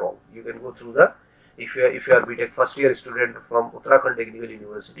am not wrong. You can go through the, if you are BTech first year student from Uttarakhand Technical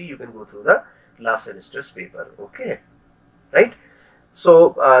University, you can go through the last semester's paper. Okay, right?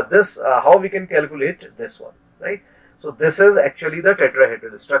 So this how we can calculate this one, right? So this is actually the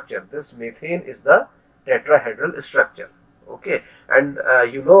tetrahedral structure. This methane is the tetrahedral structure. Okay, and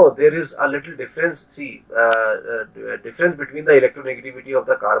you know, there is a little difference. See, difference between the electronegativity of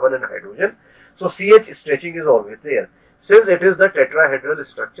the carbon and hydrogen. So CH stretching is always there. Since it is the tetrahedral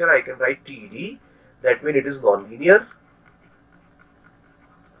structure, I can write TD. That means it is non-linear.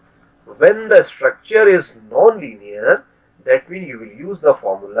 When the structure is non-linear, that means you will use the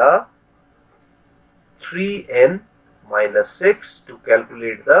formula 3n minus 6 to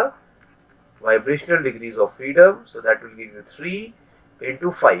calculate the vibrational degrees of freedom. So that will give you 3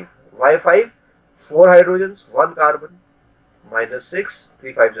 into 5. Why 5? 4 hydrogens, 1 carbon, minus 6,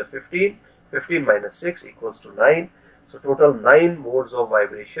 3 5s are 15. 15 minus 6 equals to 9. So total 9 modes of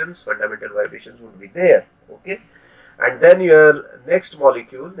vibrations, fundamental vibrations would be there. Okay, and then your next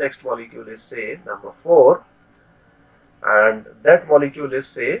molecule is say number 4, and that molecule is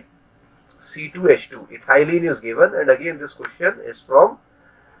say C2H2. Ethylene is given, and again this question is from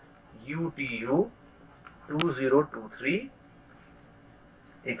UTU 2023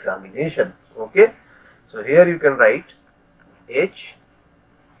 examination. Okay, so here you can write H.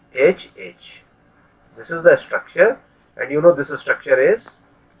 This is the structure, and you know this structure is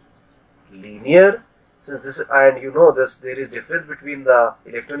linear. Since this, and you know this, there is difference between the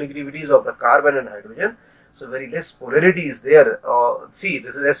electronegativities of the carbon and hydrogen. So very less polarity is there. See,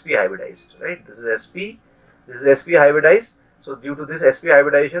 this is sp hybridized, right? This is sp. This is sp hybridized. So due to this sp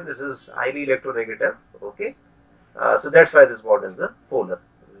hybridization, this is highly electronegative. Okay, so that's why this bond is the polar.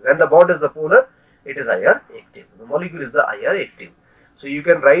 When the bond is the polar, it is IR active. The molecule is the IR active. So you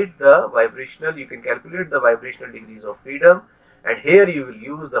can write the vibrational, you can calculate the vibrational degrees of freedom, and here you will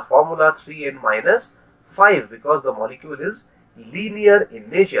use the formula 3n minus 5 because the molecule is linear in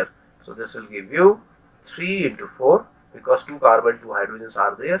nature. So this will give you 3 into 4 because 2 carbon, 2 hydrogens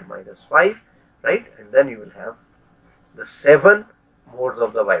are there, minus 5, right? And then you will have the 7 modes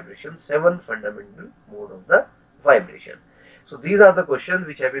of the vibration, 7 fundamental mode of the vibration. So these are the questions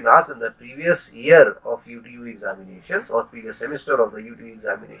which have been asked in the previous year of UTU examinations or previous semester of the UTU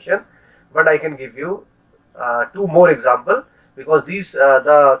examination. But I can give you 2 more examples because these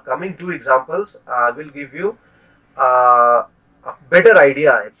the coming 2 examples will give you a better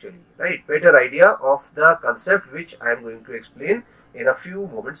idea actually, right? Better idea of the concept which I am going to explain in a few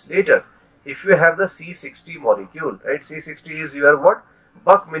moments later. If you have the C60 molecule, right? C60 is your what?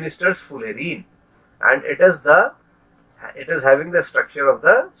 Buckminster's fullerene, and it is having the structure of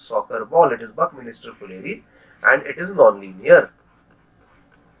the soccer ball. It is Buckminster fullerene, and it is non-linear.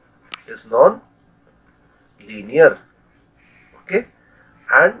 It is non-linear. Okay,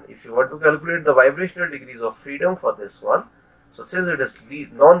 and if you want to calculate the vibrational degrees of freedom for this one, so since it is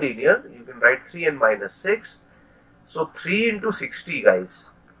non-linear, you can write 3n minus 6. So 3 into 60 guys,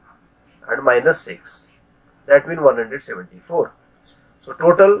 and minus 6, that means 174. So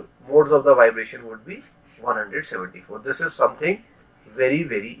total modes of the vibration would be 174. This is something very,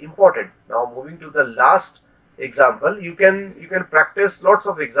 very important. Now moving to the last example, you can practice lots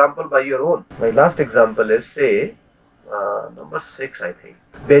of example by your own. My last example is say number 6, I think,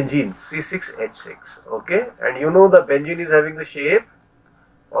 benzene C6H6. Okay, and you know the benzene is having the shape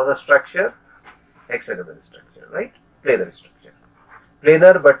or the structure hexagonal structure, right? Planar structure,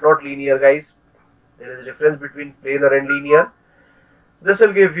 planar but not linear guys. There is a difference between planar and linear. This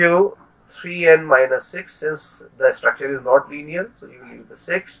will give you 3n minus 6 since the structure is not linear, so you will use the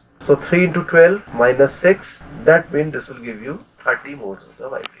 6. So 3 into 12 minus 6, that means this will give you 30 modes of the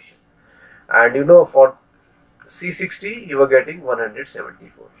vibration. And you know for C60 you are getting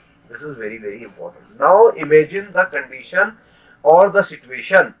 174. This is very, very important. Now imagine the condition or the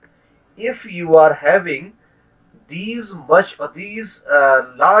situation if you are having these large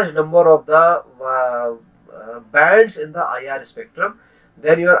number of the bands in the IR spectrum,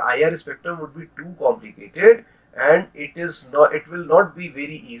 then your IR spectrum would be too complicated and it will not be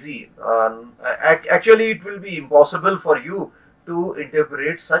very easy. Actually, it will be impossible for you to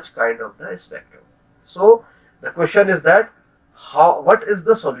interpret such kind of the spectrum. So the question is that what is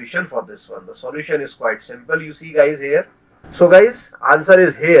the solution for this one? The solution is quite simple. You see guys here. So guys, answer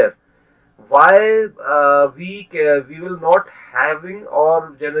is here. Why we will not having,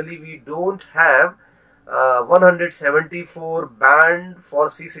 or generally we don't have 174 band for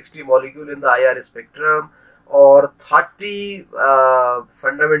C60 molecule in the IR spectrum or 30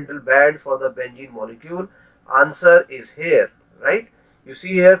 fundamental band for the benzene molecule? Answer is here, right? You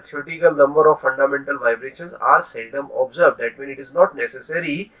see here, theoretical number of fundamental vibrations are seldom observed. That means it is not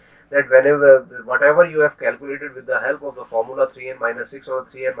necessary that whatever you have calculated with the help of the formula 3n minus 6 or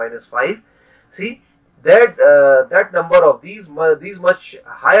 3n minus 5, see that that number of these much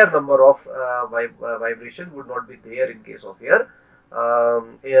higher number of vibration would not be there in case of your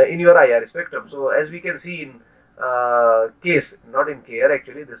in your IR spectrum. So as we can see in case, not in KR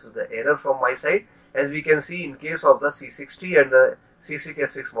actually, this is the error from my side. As we can see in case of the C60 and the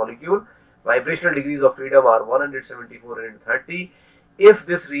C6H6 molecule, vibrational degrees of freedom are 174 and 30. If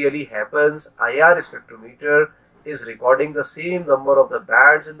this really happens, IR spectrometer is recording the same number of the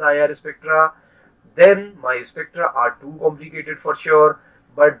bands in the IR spectra, then my spectra are too complicated for sure,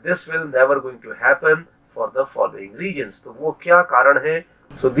 but this will never going to happen for the following regions. So wo kya karan hai?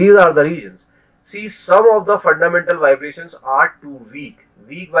 So these are the regions. See, some of the fundamental vibrations are too weak.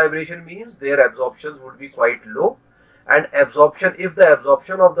 Weak vibration means their absorptions would be quite low, and absorption, if the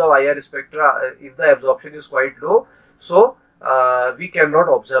absorption of the IR spectra, if the absorption is quite low, so we cannot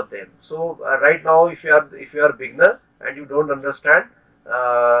observe them. So right now, if you are beginner and you don't understand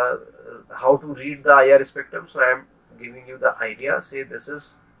how to read the IR spectrum, so I am giving you the idea. Say this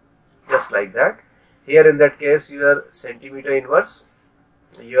is just like that. Here in that case, your centimeter inverse,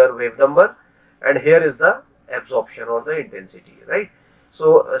 your wave number, and here is the absorption or the intensity, right?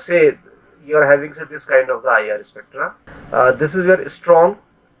 So say you are having this kind of the IR spectra. This is your strong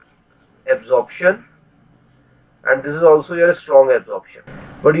absorption, and this is also your strong absorption.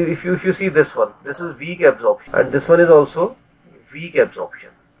 But if you see this one, this is weak absorption, and this one is also weak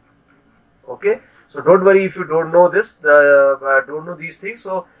absorption. Okay, so don't worry if you don't know this, don't know these things.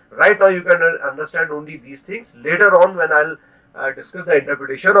 So right now you can understand only these things. Later on, when I'll discuss the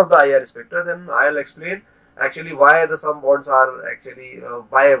interpretation of the IR spectra, then I'll explain actually why the some bonds are actually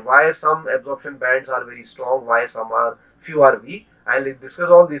why some absorption bands are very strong, why some are few are weak. I'll discuss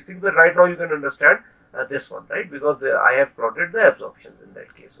all these things, but right now you can understand this one, right? Because I have plotted the absorptions in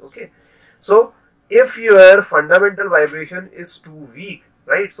that case. Okay, so if your fundamental vibration is too weak,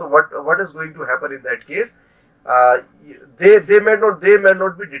 right? So what is going to happen in that case? They may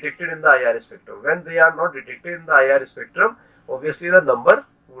not be detected in the IR spectrum. When they are not detected in the IR spectrum, obviously the number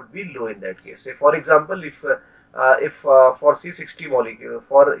would be low in that case. Say for example, if for C60 molecule,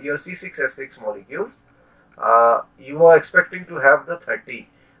 for your C6H6 molecules, you are expecting to have the 30,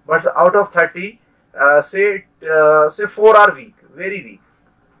 but out of 30, say 4 are weak, very weak.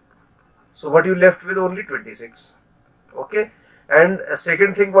 So what you left with only 26. Okay, and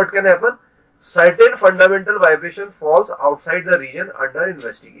second thing, what can happen? Certain fundamental vibration falls outside the region under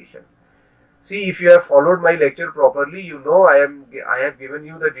investigation. See, if you have followed my lecture properly, you know I have given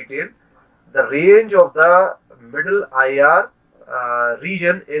you the detail. The range of the middle IR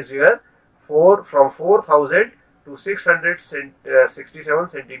region is here from 4000 to 667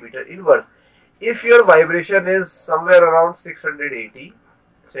 centimeter inverse. If your vibration is somewhere around 680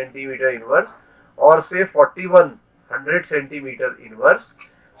 centimeter inverse, or say 4100 centimeter inverse,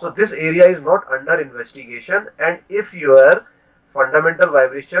 so this area is not under investigation, and if your fundamental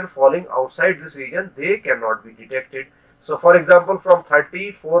vibration falling outside this region, they cannot be detected. So for example, from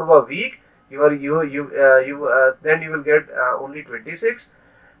 34 were weak, then you will get only 26,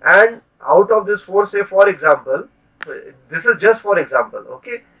 and out of this 4, say for example, this is just for example,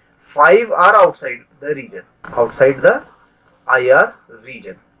 okay, 5 are outside the region, outside the IR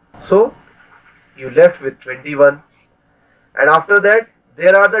region. So you left with 21, and after that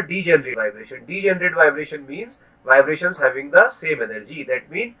there are the degenerate vibration. Degenerate vibration means vibrations having the same energy. That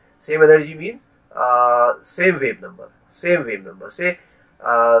means same energy means same wave number. Same wave number. Say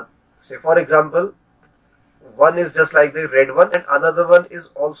for example, one is just like the red one, and another one is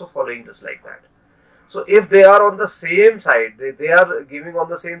also following just like that. So if they are on the same side, they are giving on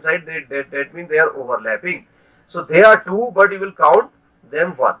the same side, that means they are overlapping. So they are 2, but you will count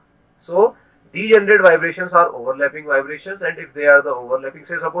them 1. So degenerate vibrations are overlapping vibrations, and if they are the overlapping,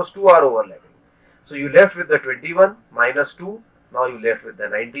 say suppose 2 are overlapping, so you left with the 21 minus 2, now you left with the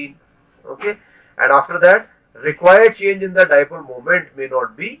 19. Okay, and after that, required change in the dipole moment may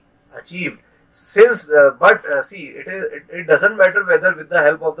not be achieved. Since see, it doesn't matter whether with the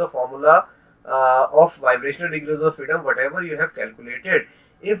help of the formula of vibrational degrees of freedom, whatever you have calculated,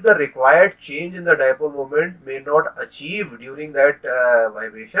 if the required change in the dipole moment may not achieve during that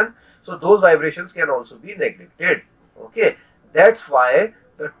vibration, so those vibrations can also be neglected. Okay, that's why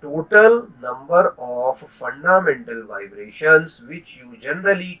the total number of fundamental vibrations which you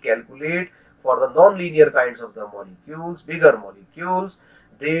generally calculate for the non-linear kinds of the molecules, bigger molecules,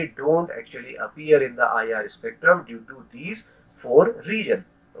 they don't actually appear in the IR spectrum due to these 4 regions.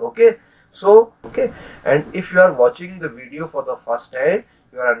 Okay, So, okay, and if you are watching the video for the first time,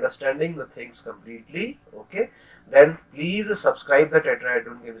 you are understanding the things completely, okay, then please subscribe the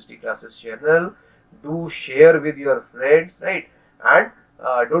Tetrahedron Chemistry Classes channel, do share with your friends, right, and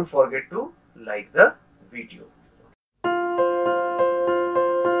don't forget to like the video.